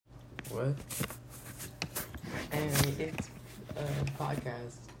What? Anyway, it's a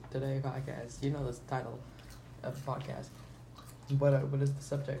podcast. Today podcast. You know the title of the podcast. What is the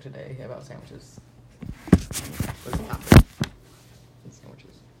subject today about sandwiches? What's the topic? It's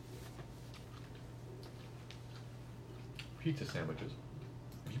sandwiches. Pizza sandwiches.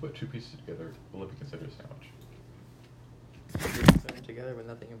 If you put two pieces together, will it be considered a sandwich? If you put them together with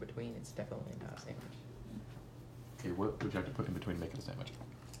nothing in between, it's definitely not a sandwich. Okay, what would you have to put in between to make it a sandwich?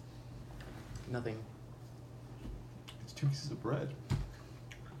 Nothing. It's two pieces of bread.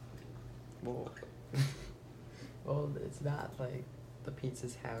 Well, it's not like the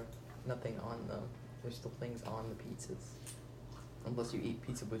pizzas have nothing on them. There's still things on the pizzas. Unless you eat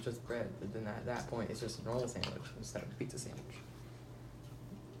pizza with just bread, but then at that point it's just a normal sandwich instead of a pizza sandwich.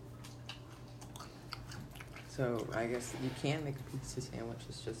 So I guess you can make a pizza sandwich.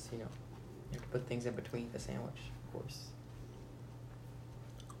 It's just, you have to put things in between the sandwich, of course.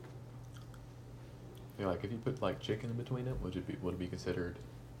 Yeah, like if you put like chicken in between it, would it be considered?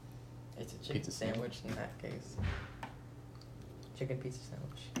 It's a chicken Pizza sandwich in that case. Chicken pizza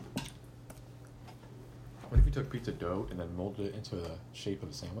sandwich. What if you took pizza dough and then molded it into the shape of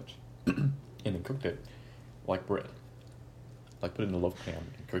a sandwich, and then cooked it like bread? Like put it in a loaf pan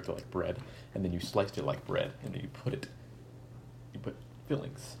and cooked it like bread, and then you sliced it like bread, and then you put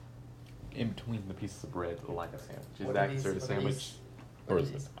fillings in between the pieces of bread like a sandwich. Is that considered a sandwich?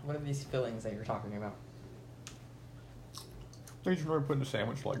 What are these fillings that you're talking about? I just remember putting a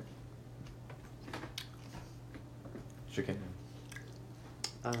sandwich like chicken.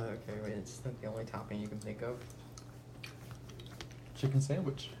 Okay, wait, it's not the only topping you can think of. Chicken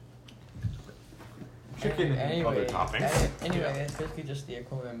sandwich. Chicken and other toppings. Anyway, Yeah. it's basically just the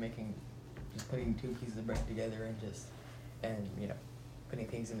equivalent of just putting two pieces of bread together and putting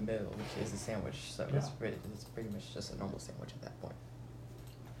things in the middle, which is a sandwich. So Yeah. it's pretty much just a normal sandwich at that point.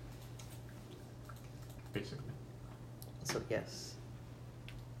 Basically. So yes,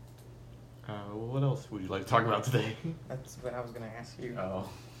 What else would you like to talk about today? that's what I was gonna ask you. Oh.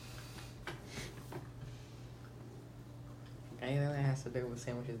 Anything that has to do with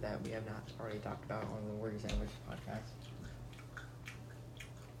sandwiches that we have not already talked about on the Warrior Sandwich podcast.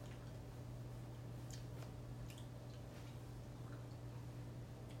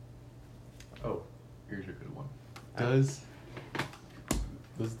 Oh, here's a good one. Does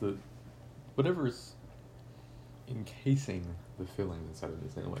the whatever is encasing the filling inside of the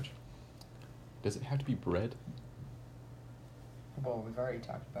sandwich, does it have to be bread? Well, we've already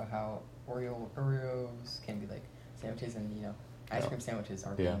talked about how Oreos can be like sandwiches, and ice cream sandwiches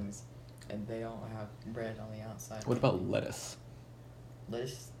are things, and they don't have bread on the outside. What about lettuce?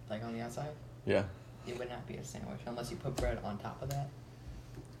 Lettuce, like on the outside? Yeah. It would not be a sandwich unless you put bread on top of that.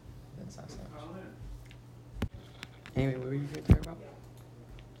 Then it's not a sandwich. Anyway, what were you going to talk about?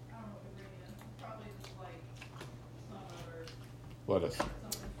 Lettuce.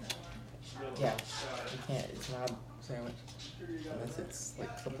 Yeah, you can't. It's not a sandwich unless it's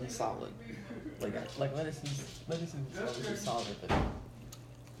like something solid. Like lettuce is solid, but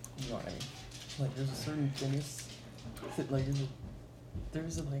you know what I mean. Like there's a certain thinness. Like there's a thin.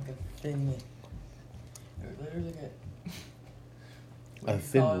 There's like a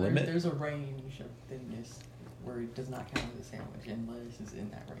thin limit. There's a range of thinness where it does not count as a sandwich, and lettuce is in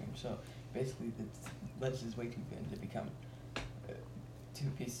that range. So basically, the lettuce is way too thin to become two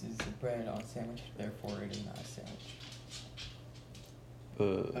pieces of bread on a sandwich. Therefore, it is not a sandwich.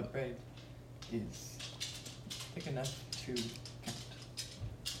 But bread is thick enough to count.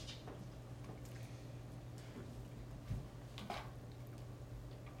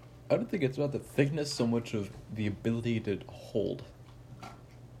 I don't think it's about the thickness so much of the ability to hold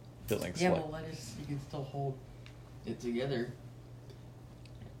fillings. Yeah, well, lettuce, you can still hold it together.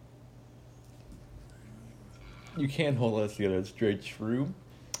 You can hold lettuce together, it's very true.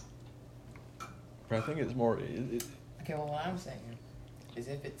 But I think it's more... Okay, well, what I'm saying is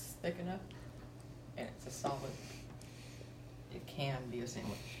if it's thick enough and it's a solid, it can be a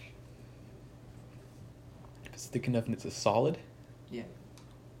sandwich. If it's thick enough and it's a solid, Yeah.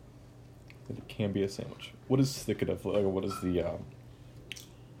 then it can be a sandwich. What is thick enough? Like, what is the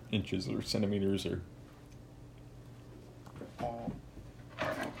inches or centimeters or...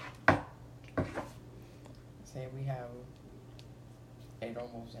 Say we have a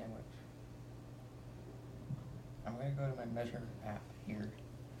normal sandwich. I'm going to go to my measure app here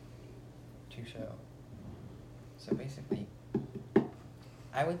to show. So basically,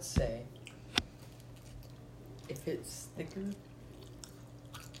 I would say if it's thicker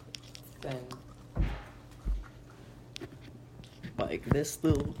than like this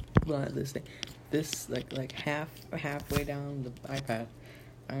little, not this thing, this like halfway down the iPad,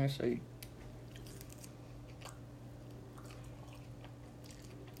 I'm gonna show you.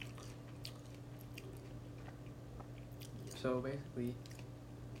 So basically,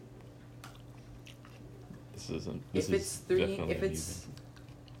 This isn't. if This it's is three, definitely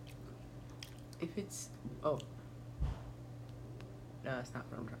if it's, oh, no, that's not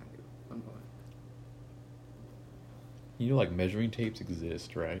what I'm trying to do. One moment. You know, like measuring tapes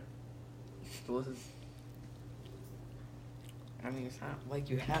exist, right? So this is. I mean, it's not like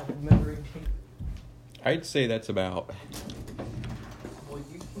you have a measuring tape. I'd say that's about. Well,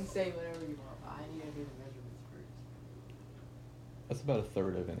 you can say whatever you want, but I need to do the measurements first. That's about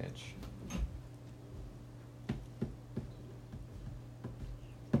 1/3 of an inch.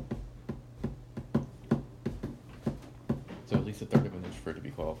 So at least 1/3 of an inch for it to be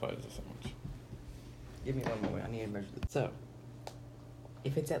qualified as a sandwich. Give me one moment. I need to measure it. So,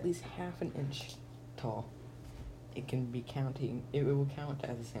 if it's at least half an inch tall, it can be counting. It will count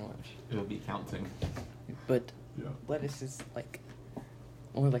as a sandwich. It'll be counting. But Yeah. lettuce is like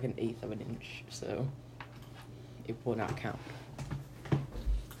only like 1/8 of an inch, so it will not count.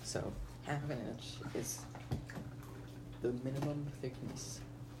 So half an inch is the minimum thickness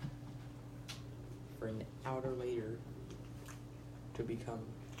for an outer layer to become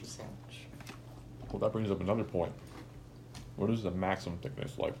a sandwich. Well, that brings up another point. What is the maximum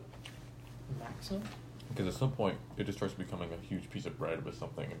thickness like? Maximum? Because at some point, it just starts becoming a huge piece of bread with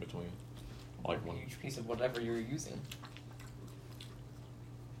something in between. Like A one. huge piece of whatever you're using.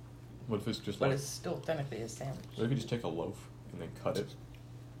 What if it's just But like? it's still technically a sandwich. What if you just take a loaf and then cut it,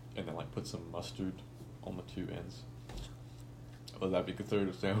 and then like put some mustard on the two ends? Would that be considered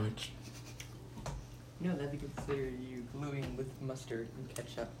a sandwich? No, that'd be considered you gluing with mustard and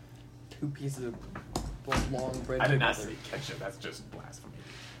ketchup 2 pieces of long bread together. ketchup. That's just blasphemy.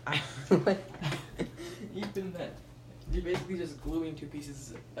 Even that. You're basically just gluing 2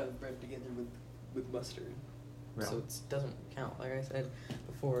 pieces of bread together with mustard. Yeah. So it doesn't count. Like I said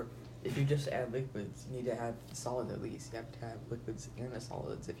before, if you just add liquids, you need to have solid at least. You have to have liquids and the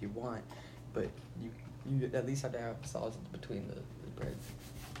solids if you want. But you at least have to have solids between the bread,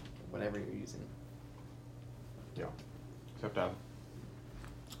 whatever you're using. Yeah. Except that.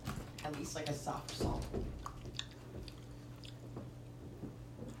 At least like a soft solid.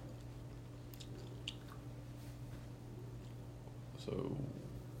 So,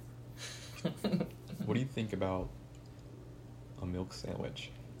 what do you think about a milk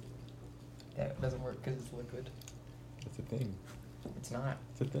sandwich? Yeah, it doesn't work because it's liquid. It's a thing. It's not.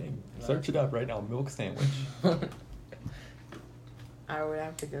 It's a thing. No. Search it up right now. Milk sandwich. I would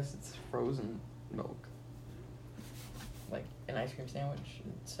have to guess it's frozen milk. Like an ice cream sandwich,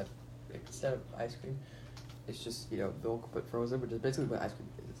 instead of ice cream, it's just, milk but frozen, which is basically what ice cream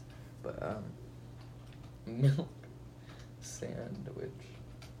is. But, milk sandwich.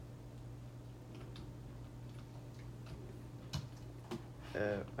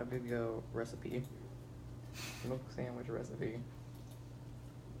 I'm gonna go recipe. Milk sandwich recipe.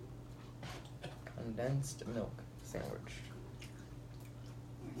 Condensed milk sandwich.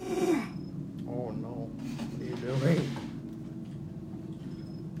 Oh no, what are you doing?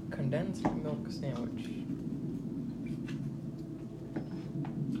 Condensed milk sandwich.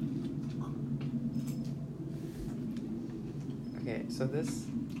 Okay, so this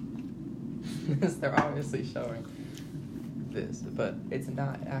they're obviously showing this, but it's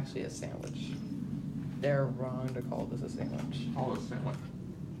not actually a sandwich. They're wrong to call this a sandwich. Call it a sandwich.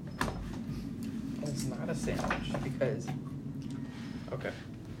 It's not a sandwich because Okay.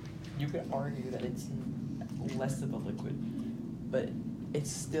 you could argue that it's less of a liquid, but it's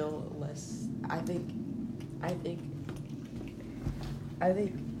still less. I think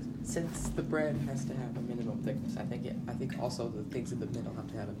since the bread has to have a minimum thickness, I think also the things in the middle have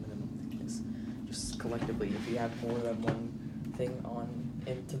to have a minimum thickness. Just collectively, if you have more than one thing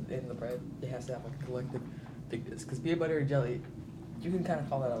in the bread, it has to have like a collective thickness. Because peanut butter and jelly, you can kind of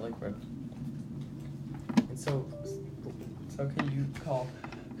call that a liquid. And so can you call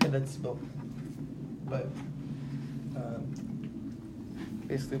condensed milk? But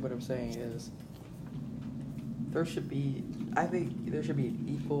basically, what I'm saying is I think there should be an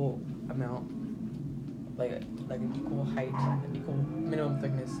equal amount, like an equal height, an equal minimum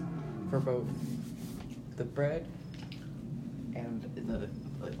thickness for both the bread and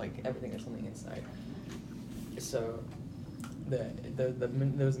like everything that's on the inside. So there's a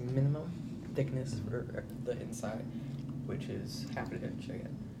minimum thickness for the inside, which is half an inch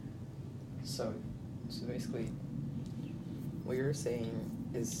again. So basically, what you're saying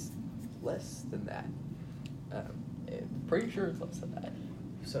is less than that. I'm pretty sure it's less than that.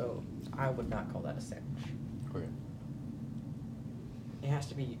 So I would not call that a sandwich. Okay. has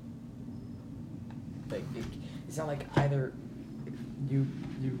to be like it's not like either you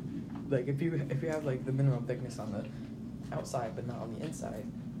like if you have like the minimum thickness on the outside but not on the inside,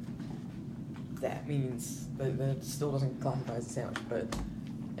 that means that it still doesn't classify as a sandwich. But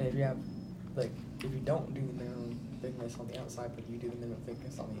and if you have like if you don't do the minimum thickness on the outside but you do the minimum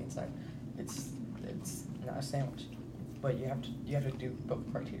thickness on the inside, it's not a sandwich. But you have to do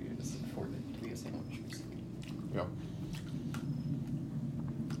both criteria for it to be a sandwich. Yeah.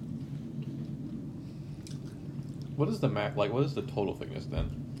 What is the what is the total thickness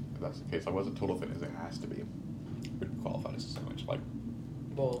then? If that's the case, like, what is the total thickness it has to be to qualify as a sandwich? Like,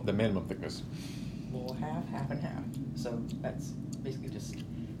 well, the minimum thickness. Well, half, and half. So that's basically just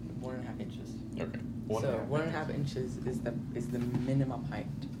 1.5 inches. Okay. 1.5 inches is the minimum height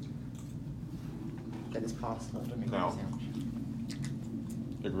that is possible to make a sandwich.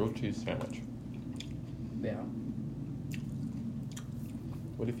 A grilled cheese sandwich. Yeah.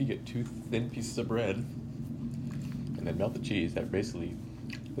 What if you get 2 thin pieces of bread and then melt the cheese that basically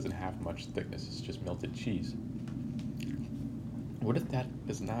doesn't have much thickness, it's just melted cheese? What if that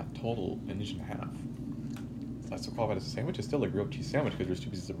is not total 1.5 inches? That's still qualified as a sandwich? It's still a grilled cheese sandwich because there's 2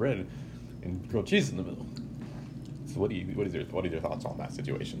 pieces of bread and grilled cheese in the middle. So what are your thoughts on that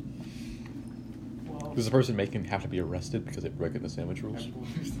situation? Well, does the person making have to be arrested because they broke the sandwich rules?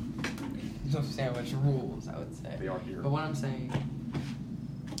 There's no sandwich rules, I would say. They are here. But what I'm saying,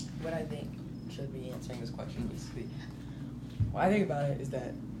 what I think should be answering this question basically, what I think about it is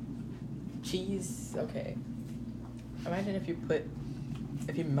that cheese, okay. Imagine if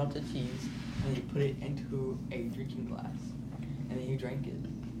you melted cheese and you put it into a drinking glass and then you drank it.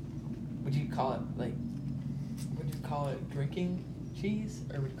 Would you call it drinking cheese,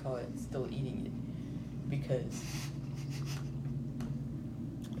 or would you call it still eating it? Because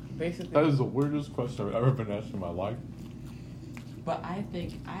basically that is the weirdest question I've ever been asked in my life. But I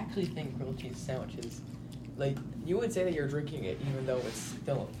actually think grilled cheese sandwiches, like, you would say that you're drinking it even though it's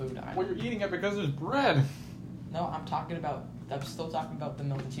still a food item. Well, you're eating it because there's bread. No, I'm still talking about the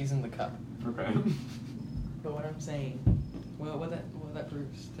melted cheese in the cup. Okay. But what I'm saying, what that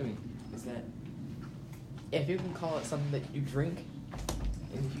proves to me is that if you can call it something that you drink,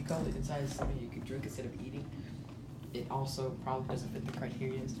 and if you call it inside something you can drink instead of eating, it also probably doesn't fit the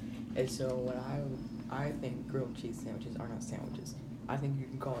criteria. And so what I think grilled cheese sandwiches are not sandwiches. I think you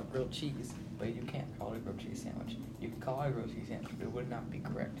can call it grilled cheese, but you can't call it a grilled cheese sandwich. You can call it a grilled cheese sandwich, but it would not be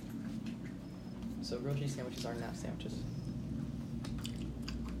correct. So grilled cheese sandwiches are not sandwiches.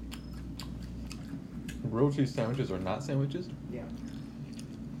 Grilled cheese sandwiches are not sandwiches? Yeah.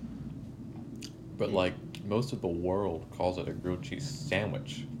 But, like, most of the world calls it a grilled cheese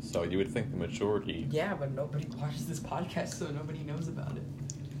sandwich. So you would think the majority... Yeah, but nobody watches this podcast, so nobody knows about it.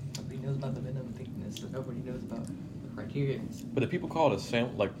 Nobody knows about the minimum thickness, so nobody knows about the criteria. But if people call it a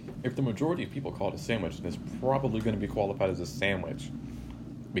sandwich... Like, if the majority of people call it a sandwich, then it's probably going to be qualified as a sandwich.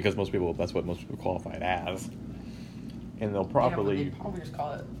 Because that's what most people qualify it as. And they'll probably... Yeah, but they probably just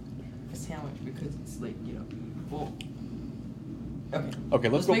call it a sandwich because it's like, well... Okay,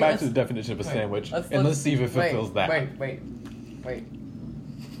 let's go back to the definition of a sandwich, and let's see if it fulfills that. Wait.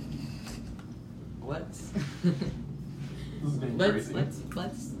 Let's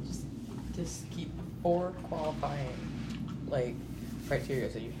just keep 4 qualifying, like, criteria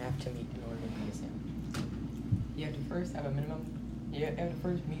that you have to meet in order to be a sandwich. You have to first have a minimum. You have to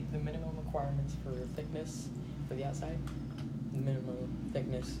first meet the minimum requirements for thickness for the outside, the minimum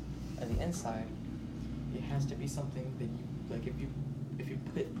thickness on the inside. It has to be something that you like. If you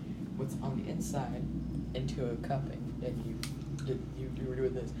put what's on the inside into a cup and you were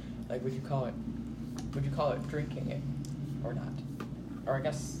doing this, like, would you call it drinking it or not? Or I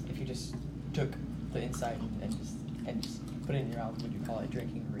guess if you just took the inside and just put it in your mouth, would you call it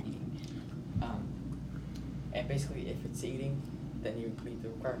drinking or eating? And basically, if it's eating, then you meet the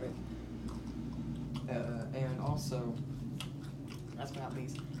requirement. And also, last but not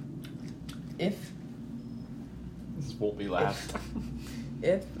least, if this won't be last.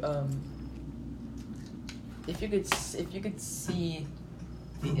 If you could see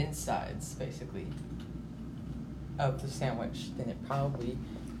the insides basically of the sandwich, then it'll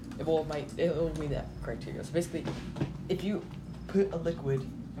meet that criteria. So basically, if you put a liquid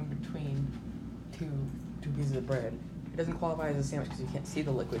in between two pieces of bread, it doesn't qualify as a sandwich because you can't see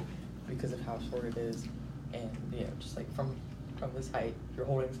the liquid because of how short it is, and just like from this height, you're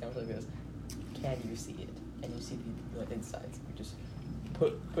holding the sandwich like this. Can you see it? And you see the insides. You just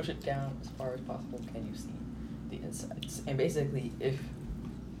push it down as far as possible. Can you see the insides? And basically, if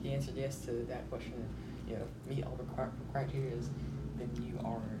you answered yes to that question, meet all the criteria, then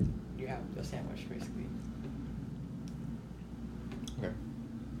you have a sandwich basically. Okay.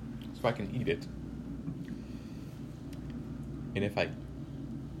 if I can eat it, and if I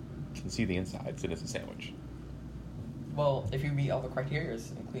can see the insides, then it's a sandwich. Well, if you meet all the criteria,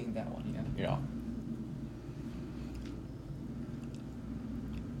 including that one, yeah. Yeah.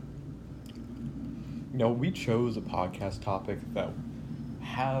 You know, we chose a podcast topic that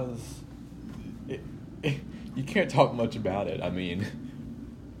has... you can't talk much about it. I mean,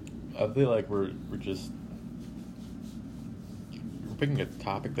 I feel like we're picking a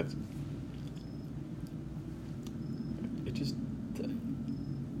topic that's...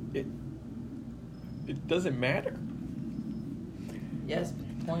 It doesn't matter. Yes, but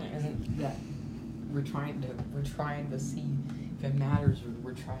the point isn't that we're trying to see if it matters, or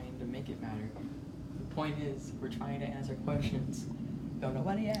we're trying to make it matter. The point is we're trying to answer questions that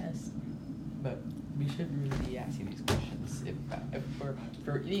nobody asks, but we should really be asking these questions. If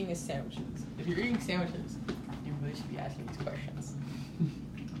we're eating sandwiches, if you're eating sandwiches, you really should be asking these questions.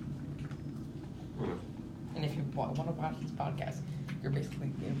 And if you want to watch this podcast, you're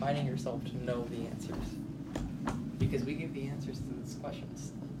basically inviting yourself to know the answers, because we give the answers to these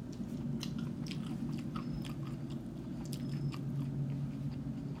questions.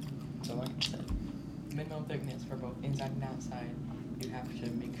 So like I said, minimum thickness for both inside and outside. You have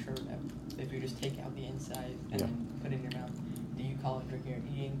to make sure that if you just take out the inside and then put it in your mouth, do you call it drinking or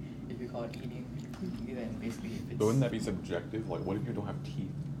eating? If you call it eating, then basically if it's... But wouldn't that be subjective? Like, what if you don't have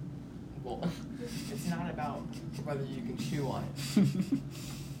teeth? Well, it's not about whether you can chew on it.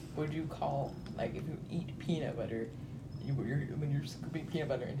 Would you call, like, if you eat peanut butter, when you're scooping peanut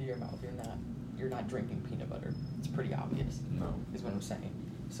butter into your mouth, you're not drinking peanut butter. It's pretty obvious. No. Is what I'm saying.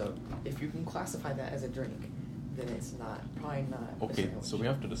 So if you can classify that as a drink, then it's probably not. Okay, so we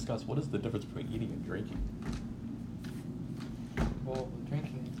have to discuss what is the difference between eating and drinking. Well,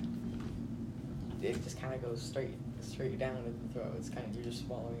 drinking, it just kind of goes straight down in the throat. It's kind of, you're just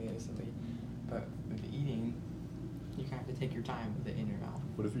swallowing it instantly. But with eating, you kind of have to take your time with it in your mouth.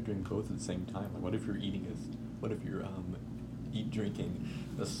 What if you're doing both at the same time? Like, what if you're drinking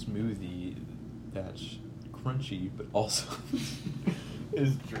a smoothie that's crunchy but also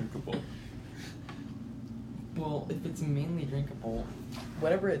is drinkable? Well, if it's mainly drinkable,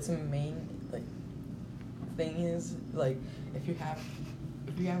 whatever its main thing is, like if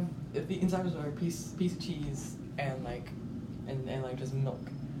the insides are a piece of cheese and just milk,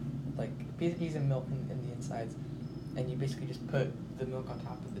 like a piece of cheese and milk in the insides, and you basically just put the milk on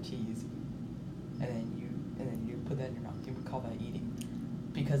top of the cheese, and then you put that in your mouth. You would call that eating,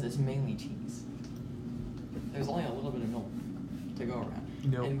 because it's mainly cheese. There's only a little bit of milk to go around.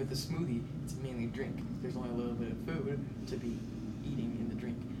 No. And with the smoothie, it's mainly drink. There's only a little bit of food to be eating in the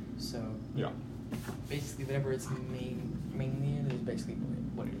drink. So Yeah. basically, whatever it's mainly is basically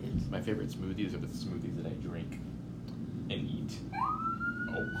what it is. My favorite smoothies are the smoothies that I drink and eat.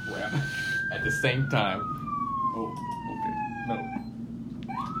 Oh crap! At the same time. Oh, okay. No.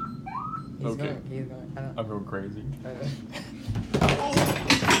 He's going. I'm going crazy.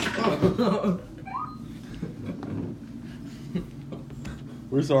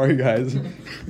 We're sorry, guys.